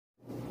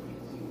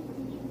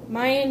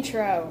My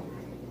intro.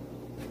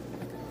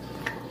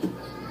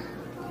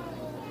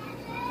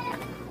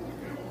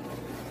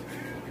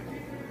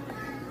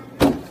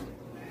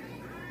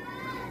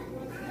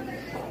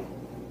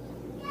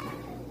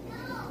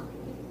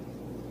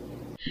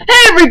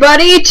 Hey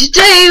everybody!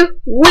 Today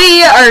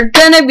we are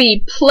gonna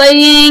be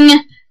playing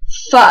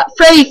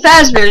Freddy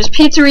Fazbear's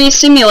Pizzeria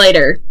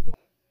Simulator.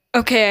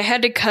 Okay, I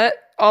had to cut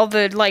all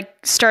the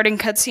starting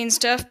cutscene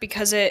stuff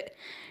because it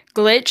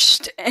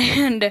glitched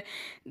and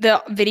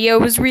the video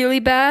was really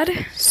bad.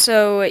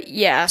 So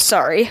yeah,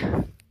 sorry.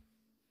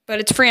 But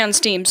it's free on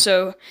Steam,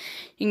 so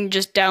you can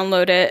just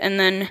download it and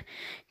then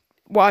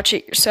watch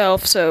it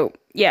yourself. So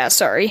yeah,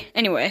 sorry.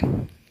 Anyway.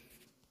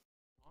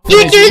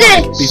 You do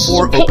this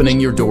before opening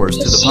your doors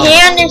to the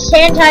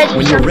public.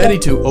 When you're ready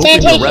to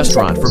open your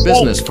restaurant for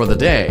business for the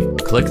day,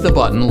 click the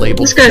button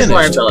labeled Finished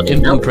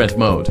in Blueprint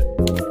mode.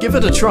 Give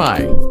it a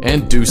try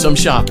and do some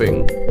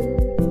shopping.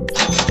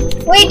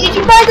 Wait, did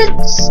you buy the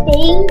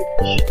stage?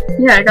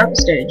 Yeah, I got the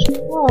stage.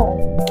 Oh.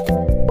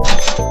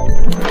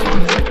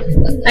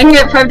 I can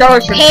get $5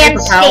 for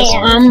paper pals.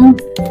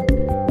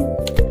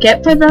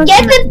 Get $5?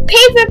 Get the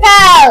paper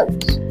pals!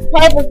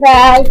 Paper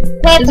pals.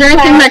 Is there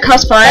anything that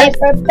costs 5?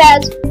 Paper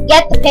pals.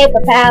 Get the paper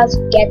pals.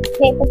 Get the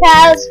paper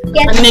pals.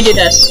 I'm gonna do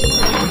this.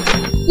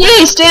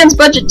 Yay, Stan's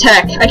budget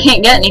tech. I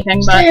can't get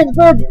anything, but Stan's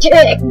budget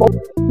tech.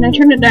 Can I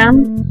turn it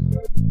down?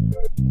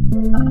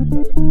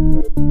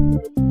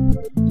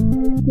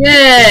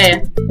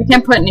 Yay! I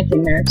can't put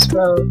anything there,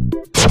 so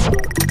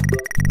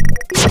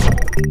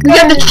we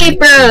got the cheap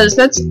bros.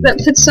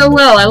 That fits so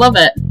well. I love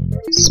it.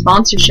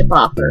 Sponsorship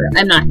offer.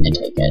 I'm not gonna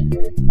take it.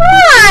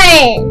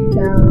 Why?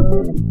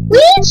 We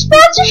need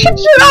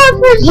sponsorships or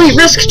offers. Wait,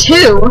 risk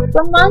 2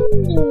 for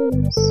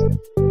monies.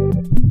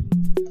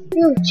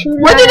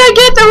 What did I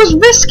get that was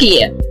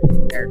risky?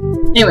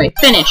 Anyway,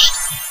 finished.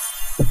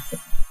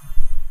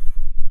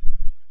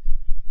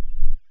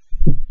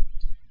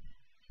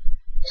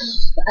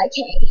 I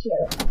can't hear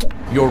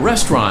it. Your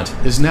restaurant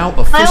is now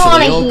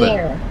officially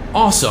open.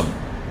 Awesome.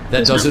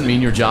 That doesn't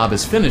mean your job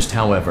is finished,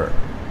 however.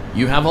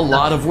 You have a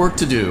lot of work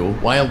to do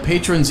while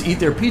patrons eat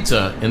their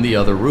pizza in the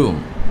other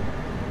room.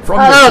 From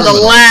your terminal,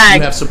 the lag.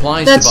 You have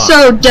supplies That's to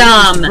buy, so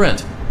dumb.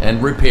 print,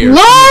 and repair.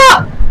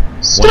 Stop!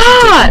 Once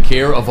you've taken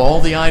care of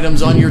all the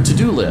items on your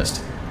to-do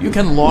list, you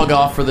can log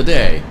off for the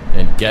day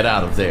and get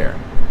out of there.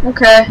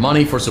 Okay.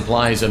 Money for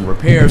supplies and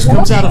repairs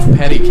comes out of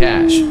petty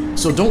cash,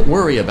 so don't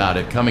worry about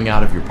it coming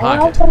out of your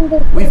pocket.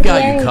 We've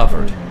got you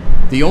covered.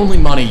 The only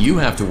money you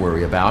have to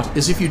worry about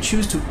is if you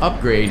choose to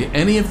upgrade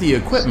any of the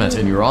equipment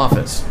in your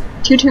office.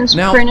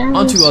 Now,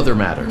 onto other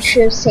matters.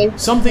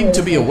 Something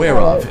to be aware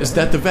of is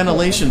that the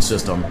ventilation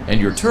system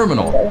and your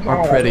terminal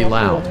are pretty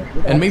loud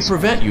and may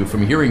prevent you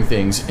from hearing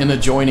things in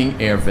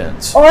adjoining air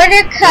vents. Order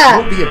It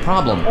cup. won't be a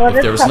problem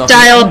if there's nothing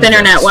Dial in up the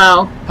internet vents.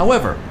 well.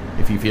 However,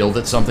 if you feel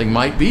that something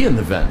might be in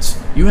the vents,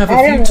 you have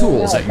a few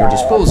tools at your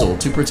disposal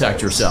to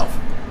protect yourself.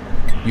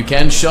 You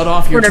can shut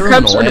off your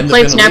terminal and the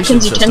plates, ventilation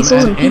napkins, system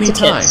utensils, at and any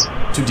pizza kits.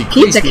 time to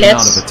decrease the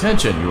amount of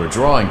attention you are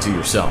drawing to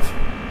yourself.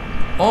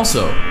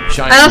 Also,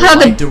 shining your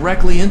light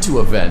directly into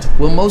a vent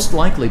will most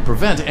likely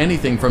prevent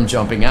anything from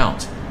jumping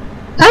out.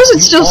 How is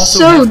it still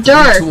so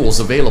dark? Three tools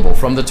available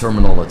from the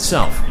terminal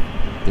itself.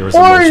 There is a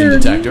motion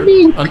detector,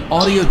 an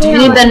audio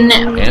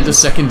decoder, and a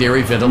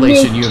secondary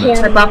ventilation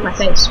unit. Rip off my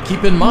face.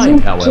 Keep in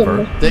mind,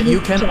 however, that you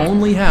can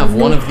only have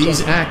one of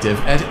these active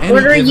at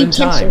any given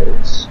time.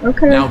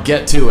 Okay. Now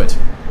get to it.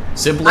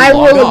 Simply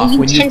log off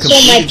when you've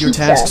completed your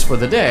tasks for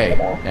the day,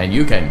 and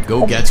you can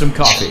go get some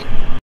coffee.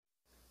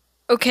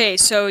 Okay,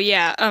 so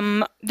yeah,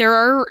 there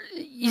are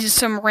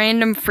some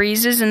random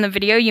freezes in the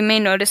video. You may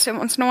notice it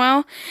once in a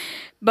while,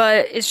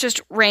 but it's just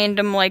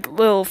random,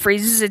 little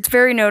freezes. It's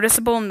very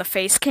noticeable in the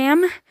face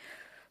cam,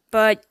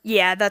 but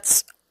yeah,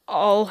 that's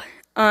all.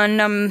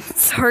 And I'm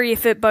sorry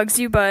if it bugs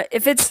you, but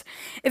if it's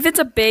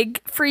a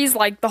big freeze,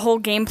 like the whole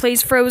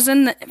gameplay's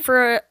frozen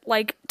for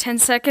 10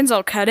 seconds,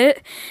 I'll cut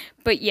it.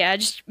 But yeah,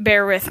 just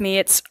bear with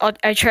me.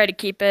 I try to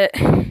keep it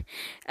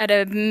at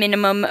a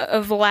minimum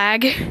of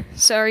lag.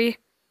 Sorry.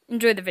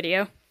 Enjoy the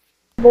video.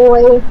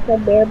 Boy, the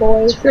bear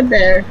boy. Good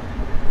bear.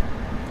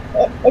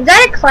 Is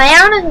that a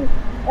clown?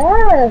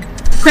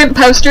 Print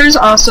posters,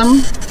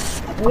 awesome.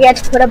 We had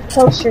to put up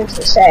posters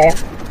to say,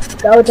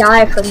 "Go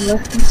die from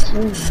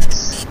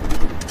refugees."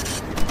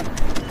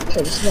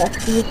 Cause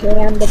refugee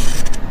and the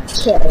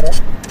killer.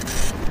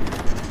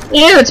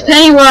 Ew, it's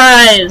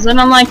Pennywise! I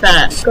don't like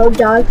that. Go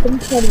die from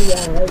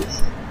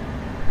Pennywise.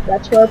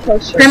 That's what our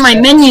posters Print my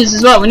menus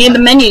as well. We need the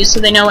menus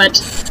so they know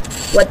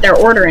what they're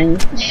ordering.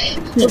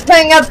 We're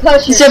putting up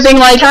posters. Instead of being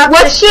like,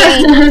 what's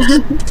shit?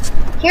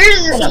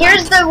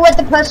 Here's what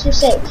the posters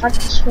say. Talk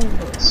to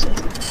strangers.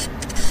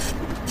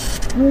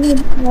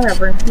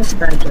 Whatever. That's a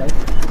bad joke.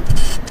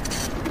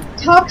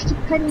 Talk to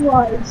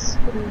Pennywise.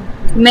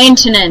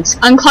 Maintenance.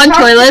 Unclogged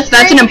toilets.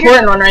 That's an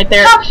important one right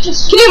there. Can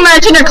you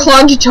imagine a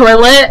clogged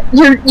toilet?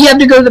 You have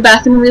to go to the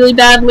bathroom really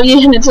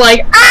badly, and it's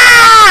like,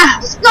 ah!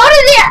 Just go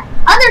to the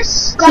other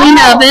stall. Clean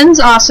ovens.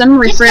 Awesome.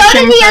 Refreshing Just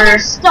go to the other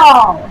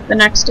stall. the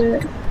next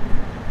day.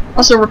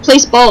 Also,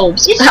 replace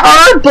bulbs.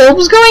 Are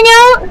bulbs going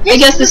out? I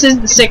guess this is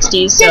the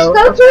 60s, so... Just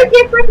go to a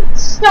different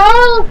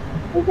stall.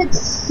 If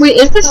it's... Wait,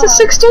 is this the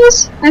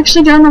 60s? I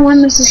actually don't know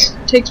when this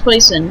takes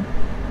place in.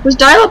 Was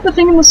dial-up a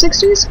thing in the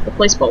 60s?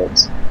 Replace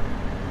bulbs.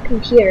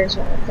 Computers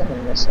were a thing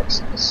in the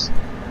 60s.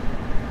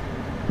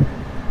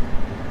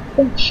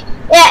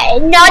 Yeah,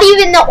 not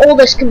even the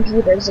oldest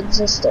computers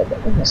existed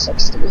in the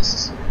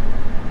 60s.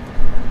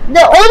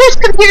 The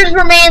oldest computers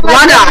were made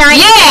like the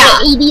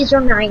 80s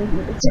or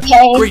 90s,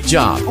 okay? Great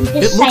job.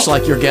 It looks saying.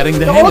 like you're getting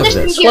the hang of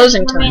this.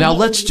 Closing time. Now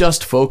let's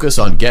just focus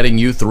on getting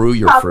you through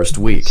your first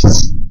week.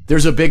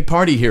 There's a big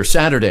party here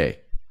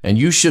Saturday, and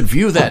you should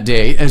view that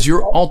day as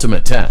your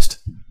ultimate test.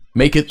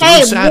 Make it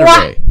through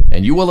Saturday,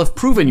 and you will have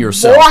proven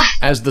yourself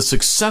as the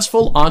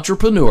successful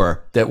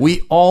entrepreneur that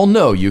we all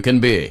know you can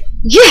be.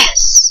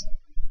 Yes!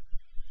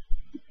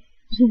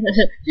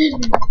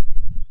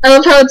 I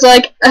love how it's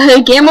like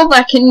a gamble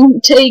that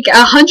can take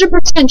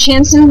 100%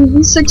 chance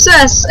in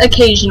success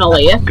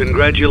occasionally.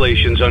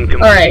 Congratulations on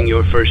completing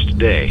your first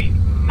day.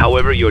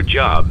 However, your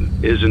job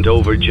isn't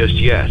over just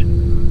yet.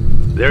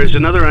 There is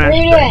another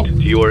aspect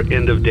to your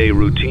end-of-day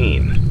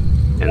routine,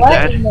 and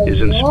that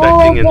is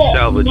inspecting and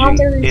salvaging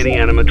any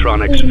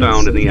animatronics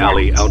found in the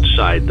alley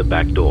outside the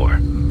back door.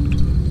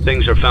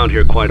 Things are found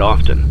here quite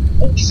often,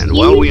 and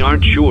while we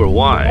aren't sure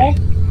why,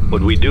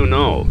 what we do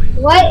know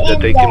is that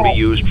they can be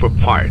used for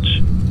parts,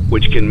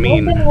 which can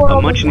mean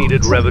a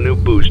much-needed revenue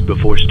boost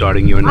before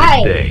starting your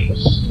next day.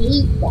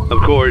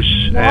 Of course,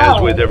 as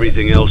with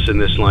everything else in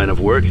this line of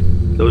work,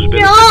 those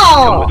benefits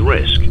come with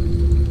risk.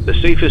 The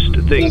safest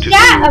thing to do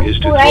is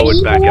to throw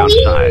it back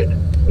outside.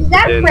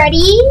 Then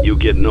you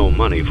get no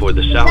money for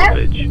the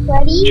salvage.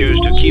 Choose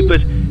to keep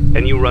it,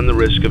 and you run the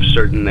risk of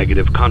certain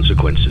negative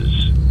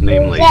consequences,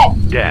 namely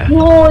death,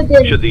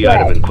 should the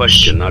item in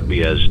question not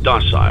be as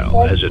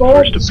docile as it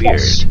first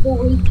appeared.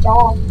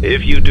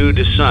 If you do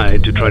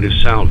decide to try to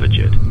salvage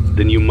it,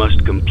 then you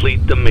must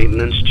complete the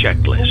maintenance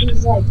checklist.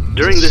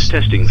 During this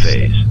testing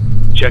phase,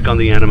 check on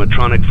the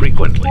animatronic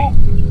frequently.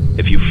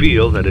 If you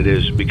feel that it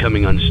is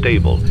becoming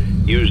unstable,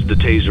 use the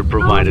taser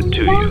provided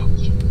to you.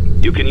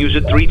 You can use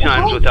it 3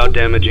 times without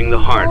damaging the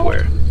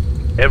hardware.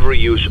 Every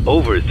use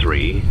over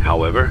 3,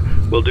 however,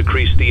 will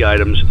decrease the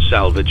item's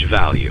salvage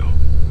value.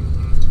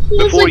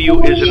 Before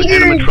you is an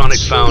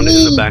animatronic found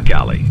in the back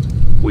alley.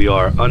 We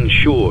are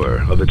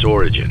unsure of its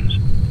origins.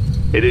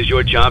 It is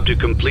your job to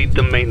complete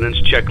the maintenance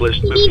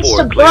checklist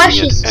before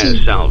claiming it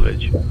as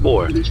salvage.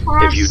 Or,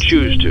 if you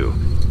choose to,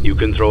 you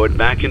can throw it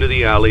back into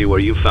the alley where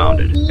you found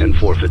it and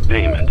forfeit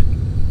payment.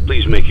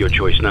 Please make your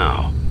choice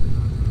now.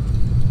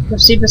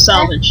 Proceed with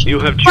salvage. You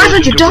have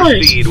chosen to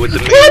proceed with the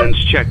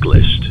maintenance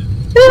checklist.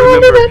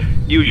 Remember,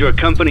 use your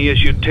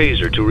company-issued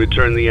taser to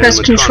return the Press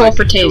control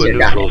for animatronic to a taser.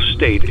 neutral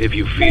state if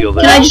you feel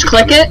that Can I it's just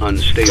click it?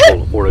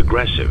 unstable or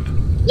aggressive. Are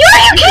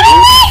you kidding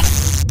me?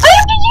 I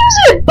have to use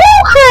it!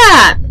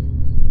 Bullcrap!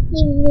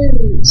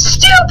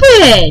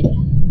 Stupid!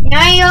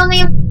 Now you only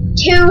have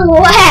 2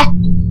 left.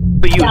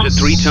 But use it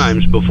 3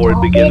 times before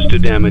it begins to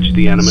damage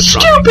the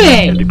animatronic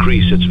and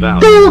decrease its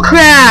value.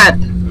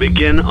 Bullcrap!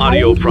 Begin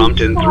audio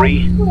prompt in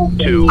 3,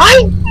 2...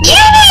 I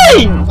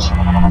didn't!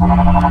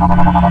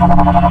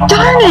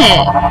 Darn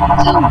it!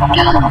 So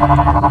dumb.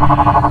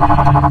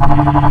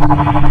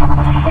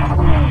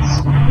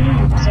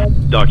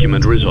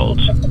 Document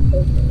results.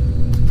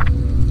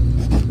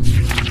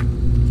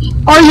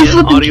 Are you Begin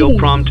flipping audio kidding?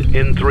 prompt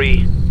in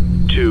 3,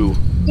 2,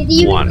 Did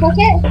you 1. click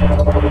it?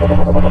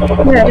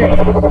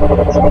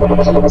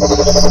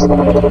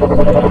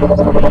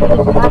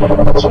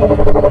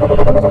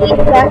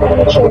 Back on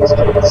the chairs,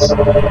 kids.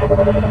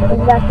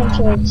 Back on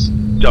chairs.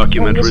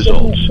 Document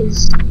results.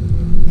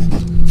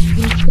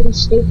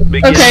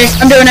 Begin. Okay,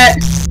 I'm doing it.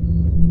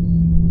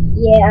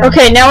 Yeah.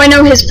 Okay, now I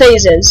know his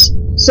phases.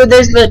 So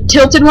there's the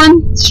tilted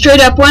one,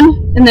 straight up one,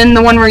 and then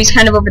the one where he's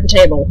kind of over the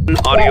table.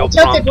 Audio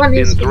tilted one prompt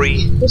in is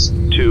 3, just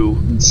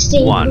 2,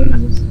 stay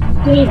 1.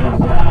 Okay,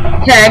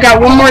 I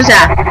got one more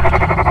zap.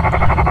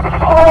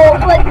 Oh,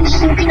 but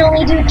you can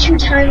only do it 2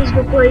 times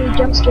before you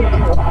jump scare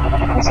kill.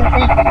 That's the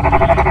thing.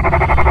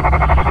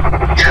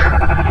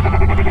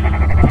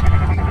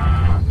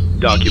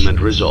 Document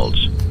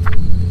results.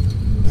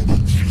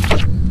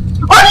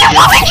 Are you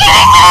fucking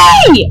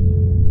kidding me?!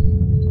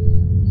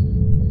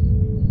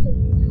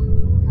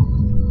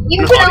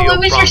 You're gonna Audio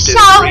lose your prompt in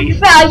salvage 3,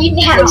 value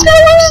now. It's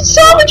gonna lose its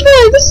salvage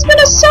value! This is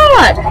gonna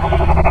suck!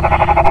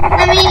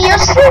 I mean, you'll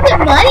still get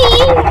money.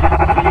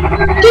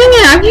 Dang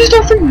it, I've used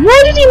all 3.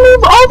 Why did he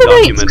move all the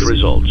way? Document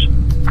results.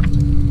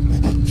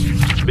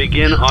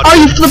 Begin audio. Are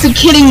you flipping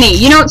kidding me?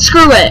 You know what?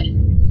 Screw it.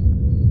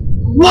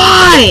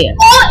 Why?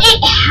 Oh,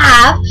 it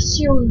halves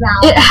your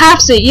value. It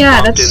halves it,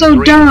 yeah, that's so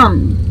 3,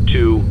 dumb.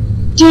 2.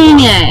 Dang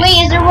it. Wait,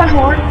 is there one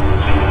more?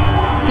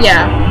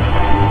 Yeah.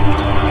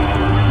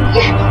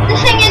 The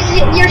thing is,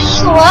 you're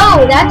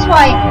slow. That's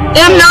why.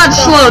 I'm not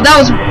slow, that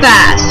was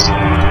fast.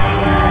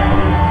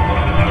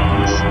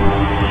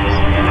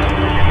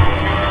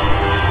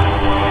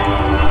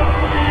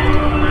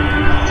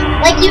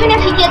 Like, even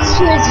if he gets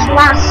to his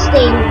last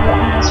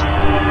stage,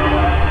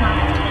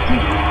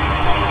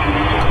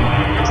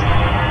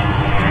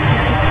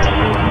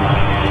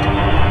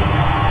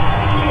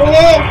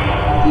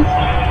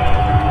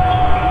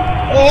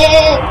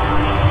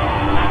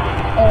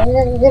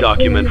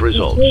 document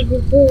results.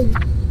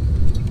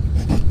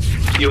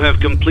 You have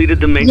completed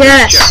the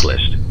maintenance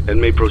checklist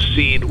and may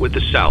proceed with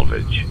the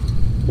salvage.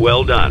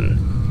 Well done.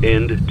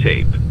 End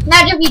tape.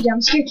 Now don't be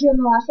jump scare in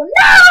the last one.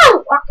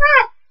 No! At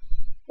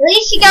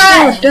least you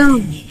got. At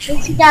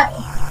least you got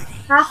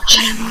half.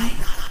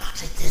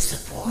 To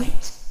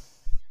disappoint.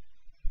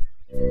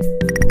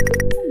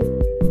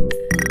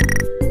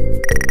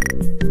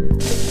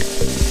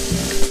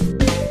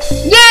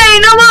 Yay!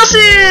 No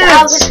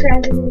bosses!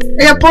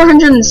 I got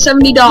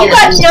 $470. You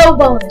got no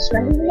bonus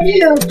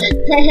revenue.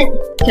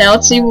 Okay,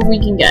 let's see what we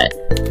can get.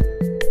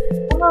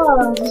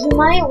 Oh, you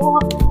might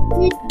want to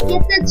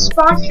get the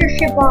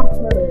sponsorship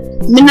offer.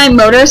 Midnight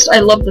Modus? I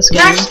love this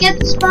game. Max, get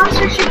the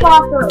sponsorship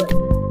offer.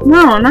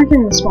 No, I'm not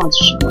getting the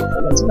sponsorship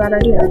offer. That's a bad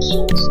idea.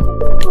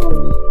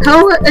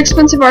 How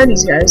expensive are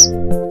these guys?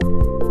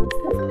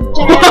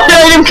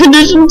 Item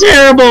condition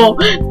terrible.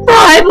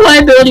 5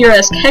 liability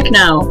risk. Heck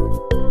no.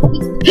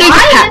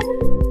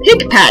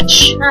 Pig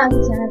patch.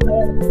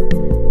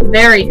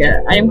 Very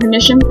good. Item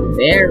condition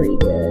very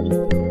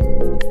good.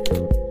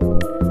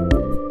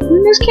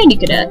 There's Candy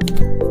Cadet.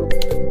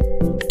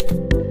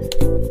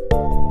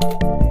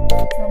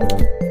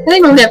 I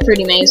think we'll get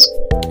Fruity Maze.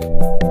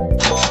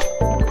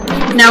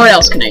 Now what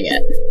else can I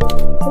get?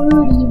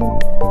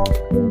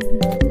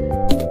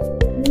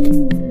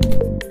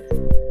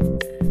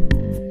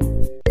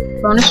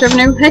 Bonus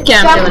revenue? Heck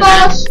yeah, I'm doing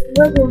that.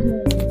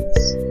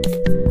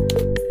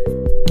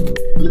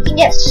 You can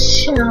get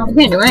some. I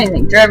can't do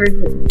anything.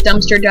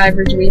 Dumpster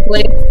divers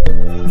weekly.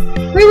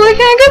 Wait, why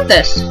can't I get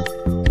this?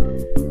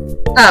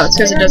 Oh, it's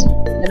because it doesn't.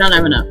 I don't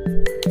have enough.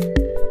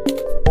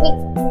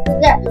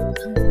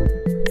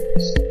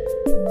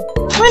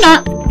 Why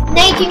not?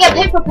 Now you can get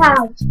paper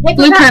pals.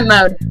 Blueprint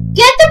mode.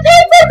 Get the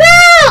paper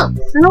pals!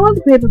 I don't want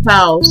the paper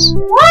pals.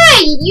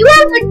 Why? You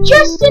have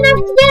just enough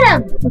to get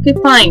them. Okay,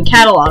 fine.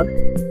 Catalog.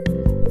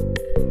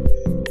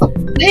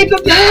 Paper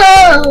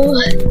pal!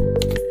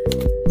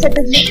 Said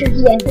the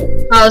very end.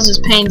 Oh, this is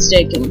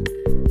painstaking.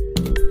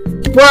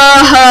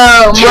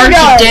 Whoa! Mark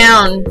it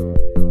down.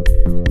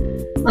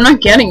 I'm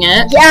not getting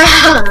it.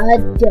 Yeah,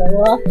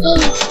 duh.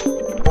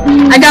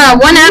 I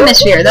got 1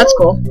 atmosphere. That's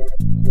cool.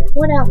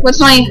 What else? What's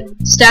my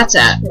stats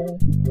at?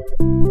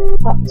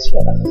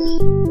 Atmosphere.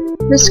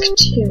 Risk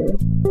 2.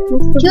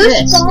 What's Do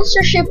this?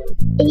 sponsorship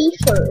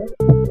offer.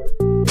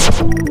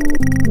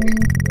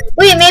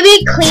 Wait,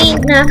 maybe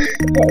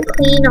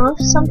clean off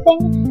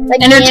something?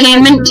 Like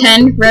Entertainment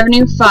 10,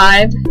 revenue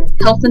 5,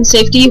 health and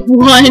safety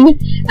 1,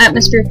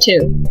 atmosphere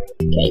 2.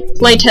 Okay,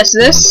 play test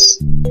this.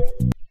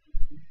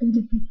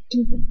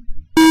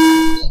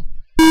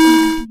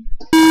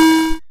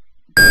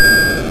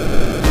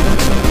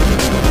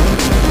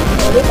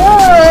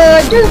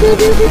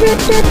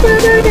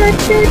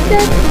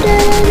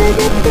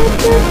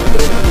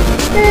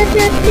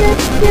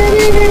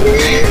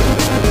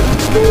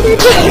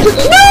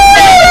 No!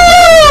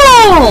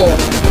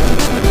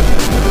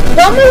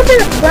 Don't move to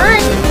the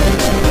front.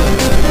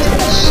 It's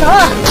gonna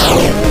suck.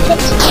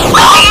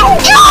 What are you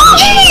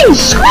doing?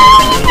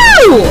 Screw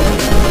you!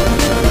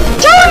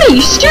 Tony,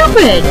 you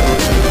stupid!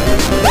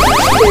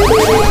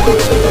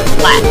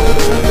 Flat.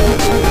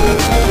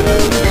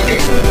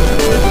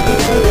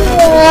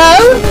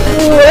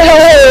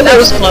 That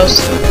was close.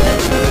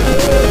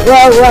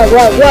 Whoa.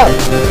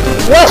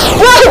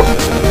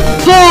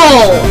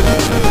 Bull!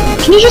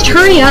 Can you just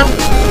hurry up?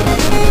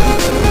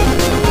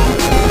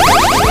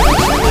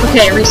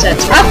 Okay, it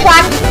resets.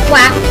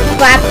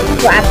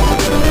 Flap.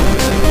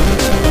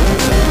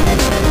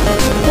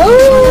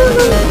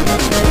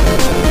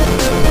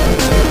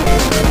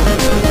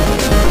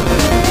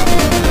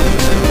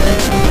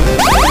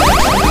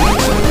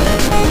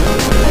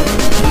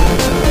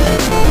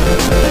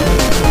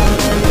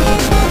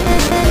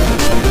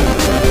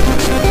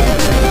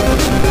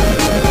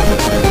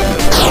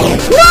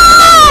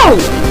 No!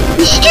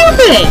 You're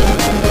stupid!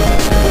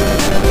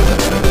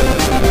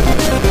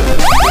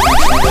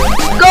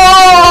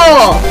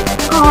 Go!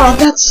 Oh,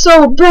 that's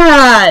so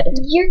bad!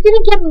 You're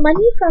gonna get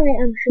money from it,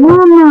 I'm sure. No,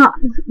 I'm not.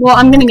 Well,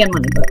 I'm gonna get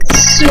money, but it's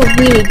still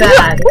really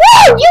bad.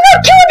 Whoa! You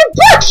got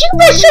 $200! You can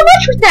buy so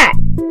much with that!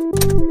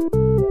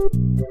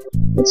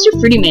 Let's do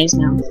Fruity Maze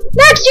now.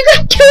 Max, you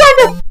got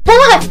 $200!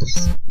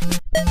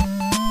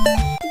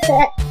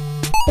 That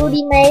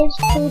Fruity Maze.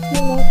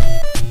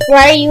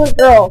 Why are you a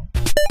girl?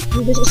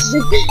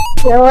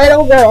 You're a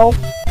little girl.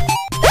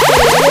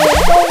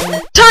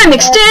 Time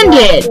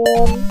extended!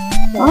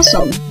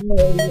 Awesome.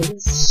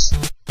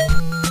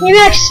 Hey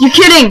Max! You're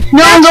kidding!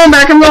 No, I'm going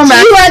back, I'm going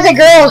back. You as a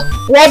girl!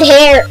 Red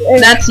hair!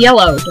 That's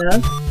yellow, duh.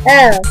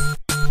 Oh.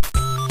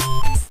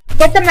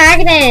 Get the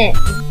magnet!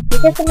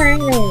 Get the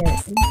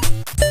magnet.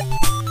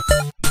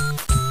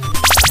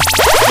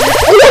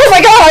 Oh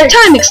my god!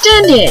 Time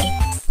extended!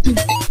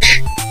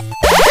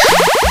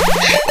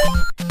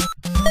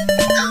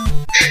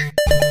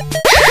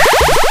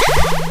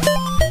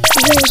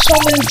 So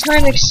many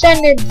time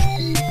extended.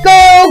 Go!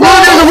 Oh,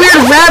 there's a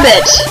weird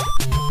rabbit!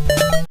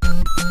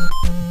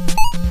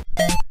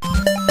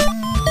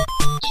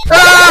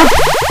 Ah!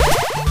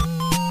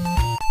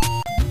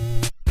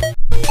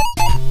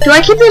 Do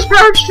I keep those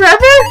powers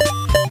forever?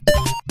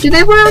 Do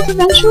they wear off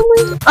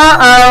eventually?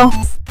 Uh-oh.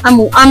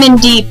 I'm in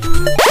deep.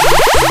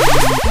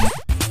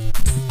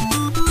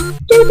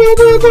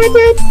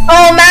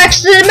 Oh,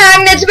 Max, the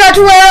magnet's about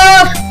to wear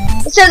off!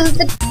 It says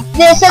the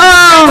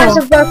magnets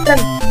are broken.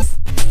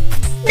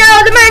 No,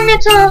 the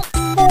magnet's off!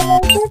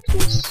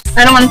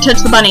 I don't want to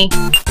touch the bunny.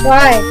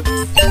 Why?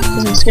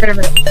 Because I'm scared of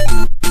it.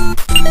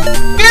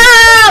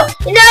 No!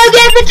 No,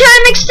 get the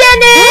time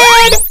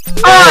extended!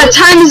 Oh,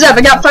 time is up.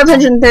 I got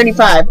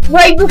 535.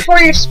 Right before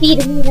your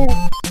speed meter.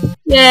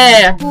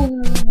 Yeah. How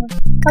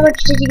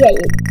much did you get?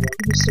 You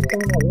just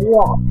got a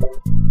lot.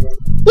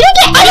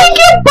 I didn't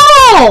get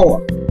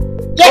ball!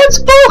 It's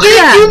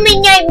bullcrap! Do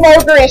Midnight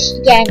Motorist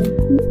again.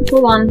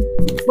 Hold on.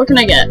 What can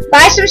I get?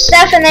 Buy some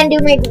stuff and then do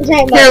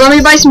Midnight Motorist. Here, let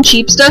me buy some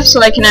cheap stuff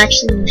so I can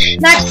actually...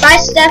 Max, buy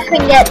stuff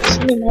and get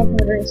Midnight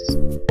Motorist.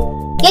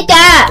 Get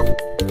that!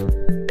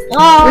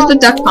 Oh. Where's the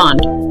duck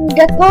pond?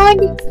 Duck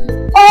pond?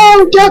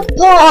 Oh, duck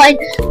pond!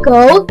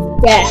 Go.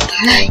 Yeah.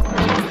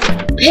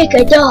 Pick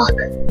a duck.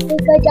 Pick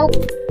a duck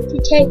to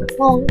take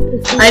home.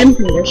 Item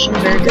condition,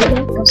 very good.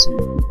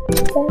 Awesome.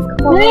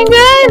 Very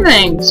good,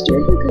 thanks,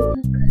 dude.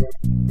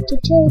 To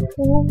take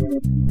home.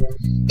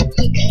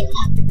 Pick a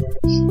duck.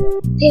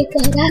 Pick a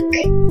duck.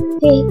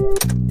 Pick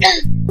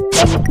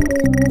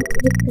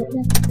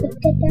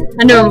a duck.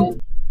 I know.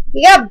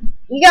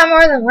 You got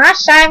more than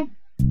last time.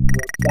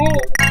 Yay.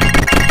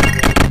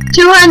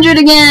 200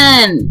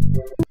 again!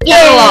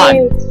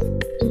 Yay!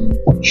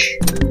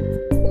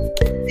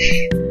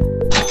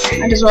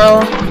 Might as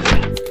well.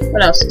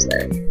 What else is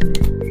there?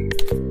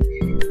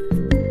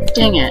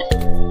 Dang it.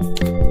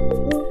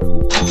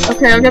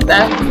 Okay, I'll get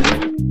that.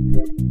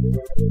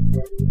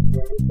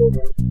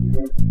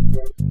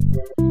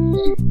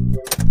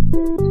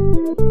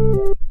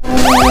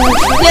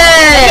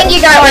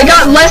 Yay! I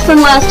got less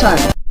than last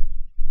time.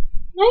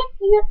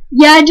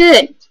 Yeah, I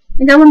did.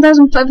 I got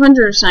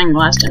 1,500 or something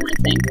last time, I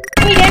think.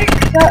 I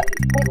got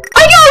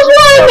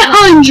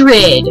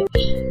 100!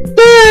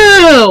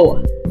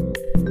 Boo!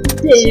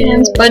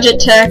 Sans budget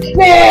tech.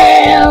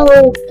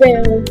 Boo!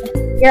 Boo!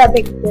 You're a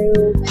big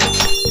boo.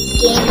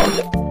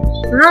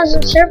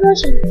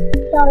 Servers?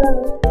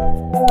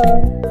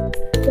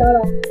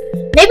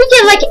 Maybe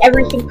get like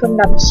everything from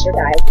Dumpster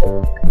Dive.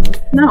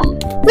 No.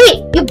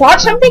 Wait, you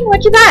bought something?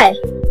 What'd you buy?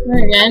 I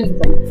didn't get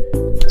anything.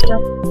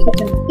 Stop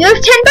clicking. You have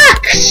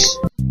 $10!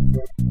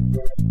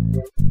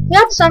 You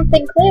got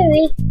something,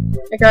 clearly.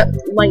 I got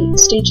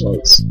stage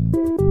lights.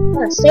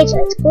 Oh, stage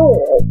lights, cool.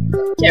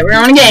 Okay, we're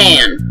on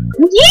again.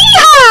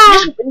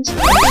 Yeah!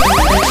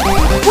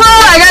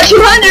 Whoa, I got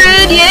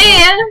 200,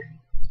 yeah!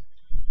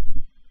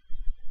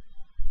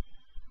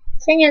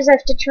 Thing is, I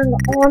have to turn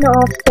on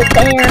off the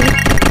fan.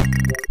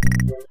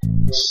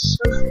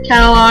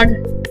 Catalog.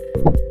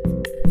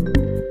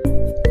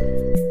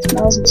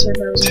 Smells and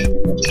servos.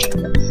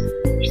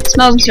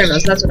 Smells and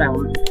servos, that's what I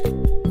want.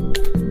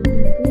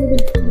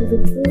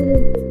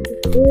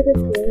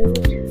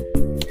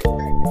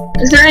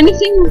 Is there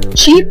anything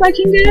cheap I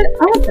can get?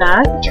 I want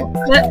that.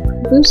 That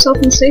boosts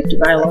health and safety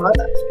by a lot.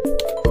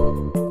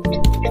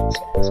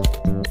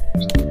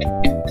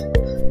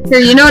 Here,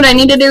 you know what I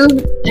need to do?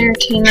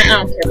 Entertainment. I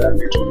don't care about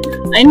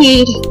entertainment. I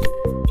need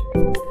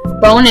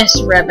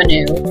bonus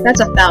revenue. That's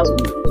 1,000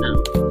 now.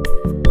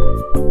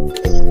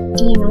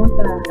 Dang, I want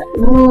that.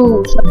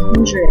 Ooh,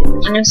 500.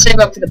 I'm gonna save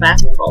up for the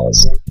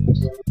basketballs.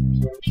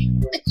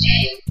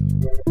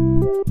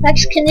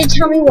 Max, can you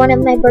tell me one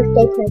of my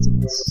birthday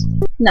presents?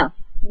 No.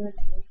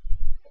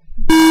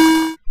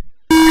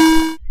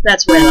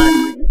 That's way a lot of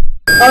money.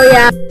 Oh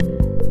yeah.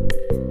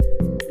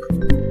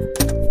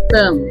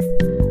 Boom.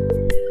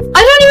 I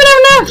don't even have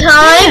enough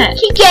Time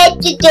to get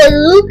the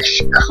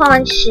deluxe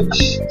concert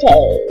stage.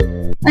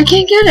 I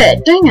can't get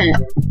it. Dang it.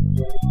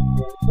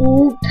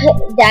 Ooh,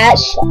 that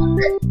suck.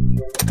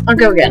 I'll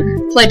go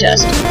again.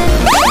 Playtest.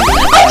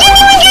 I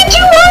didn't even get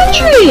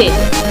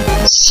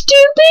 200!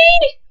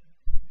 Stupid!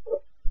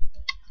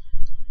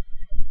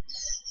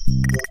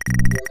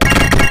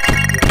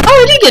 Oh,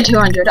 I did get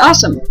 200.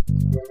 Awesome.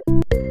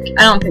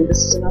 I don't think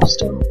this is enough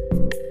still.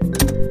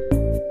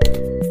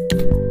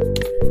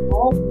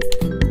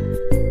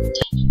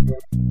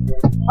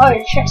 Oh,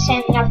 you're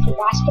standing up for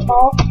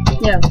basketball?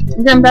 Yeah,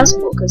 I'm getting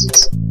basketball because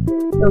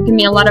it'll give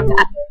me a lot of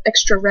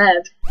extra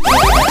rev.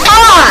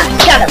 Ah!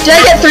 Shut up. Did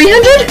I get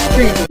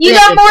 300? You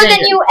got more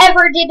than you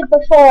ever did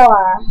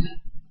before.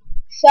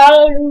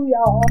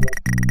 Hallelujah.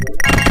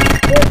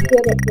 You're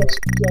good at this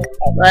game.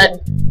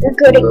 What? You're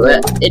good at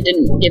What? It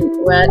didn't get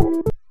wet.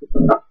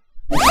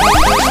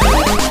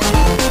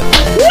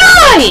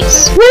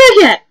 Nice! What did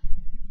I get?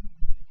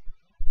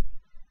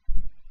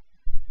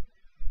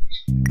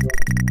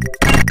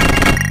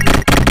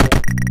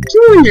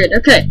 $200.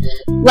 Okay.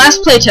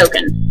 Last play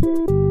token.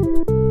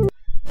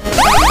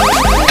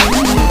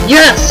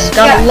 Yes!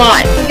 Got a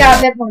lot. You got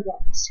a bit more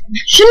bucks.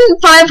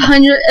 Shouldn't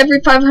 500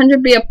 every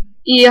 500 be $100?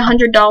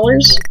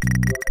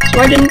 So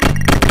I didn't.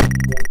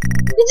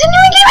 It didn't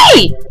even give me!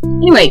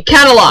 Anyway,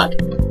 catalog.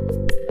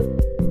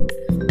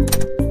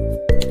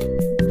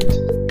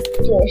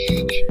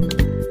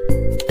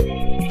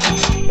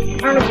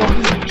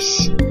 carnival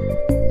use.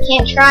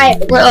 Can't try it.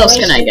 But what else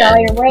can I get? All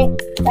your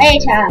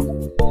right hand.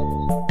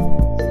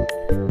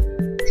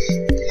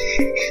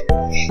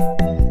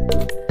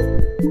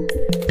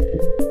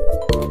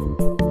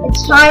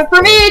 It's time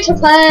for me to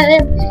play.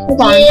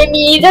 Give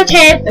me the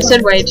tape. I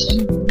said wait.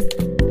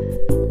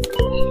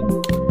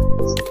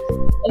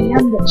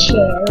 And the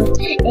chair.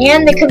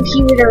 And the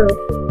computer.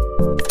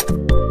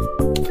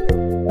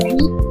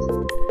 Right?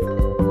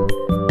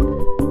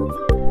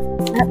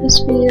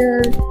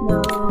 Atmosphere.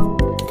 No.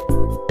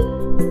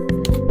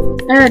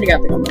 I already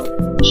got the gumbo.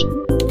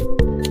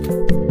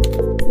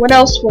 What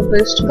else will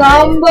boost my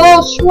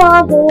Gumbo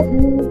swabble.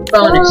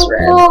 bonus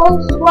red?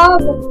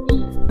 Swabble.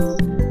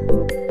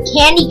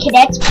 Candy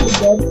Cadet's pretty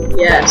good.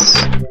 Yes.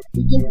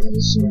 They give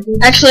you some good.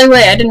 Actually,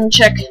 wait, I didn't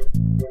check.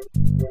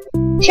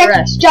 Check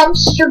rest.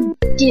 dumpster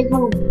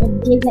divot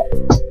and divot.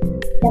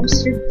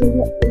 Dumpster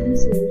divot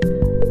easily.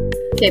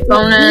 Okay,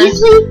 bonus.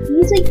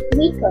 Easily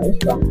weekly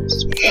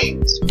bonus.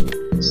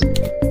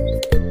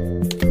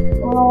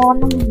 Oh, I'm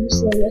gonna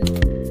use it.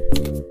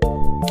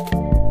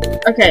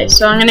 Okay,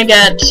 so I'm gonna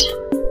get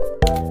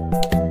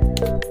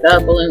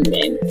the balloon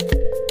game.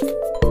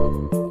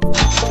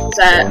 Is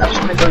that up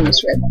to my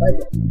bonus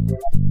revenue?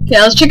 Okay,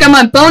 let's check out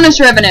my bonus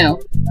revenue.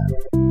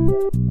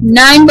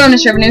 9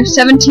 bonus revenue,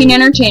 17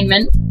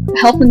 entertainment,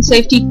 health and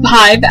safety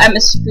 5,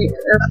 atmosphere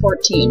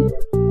 14.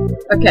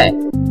 Okay.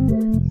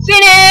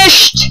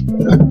 Finished!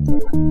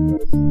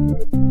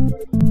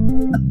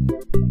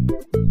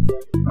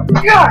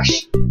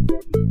 Gosh!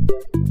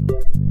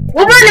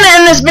 Well, we're gonna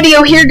end this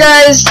video here,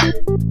 guys.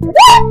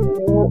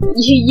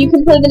 You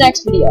can play the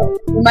next video.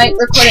 We might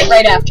record it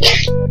right after.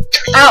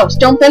 Ouch,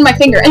 don't bend my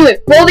finger. Anyway,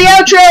 roll the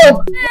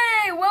outro!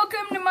 Hey,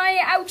 welcome to my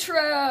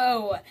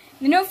outro.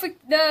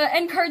 The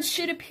end cards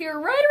should appear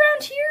right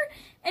around here.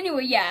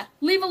 Anyway, yeah,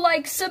 leave a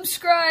like,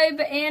 subscribe,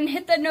 and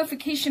hit that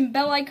notification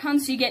bell icon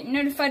so you get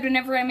notified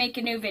whenever I make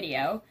a new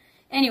video.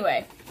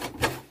 Anyway.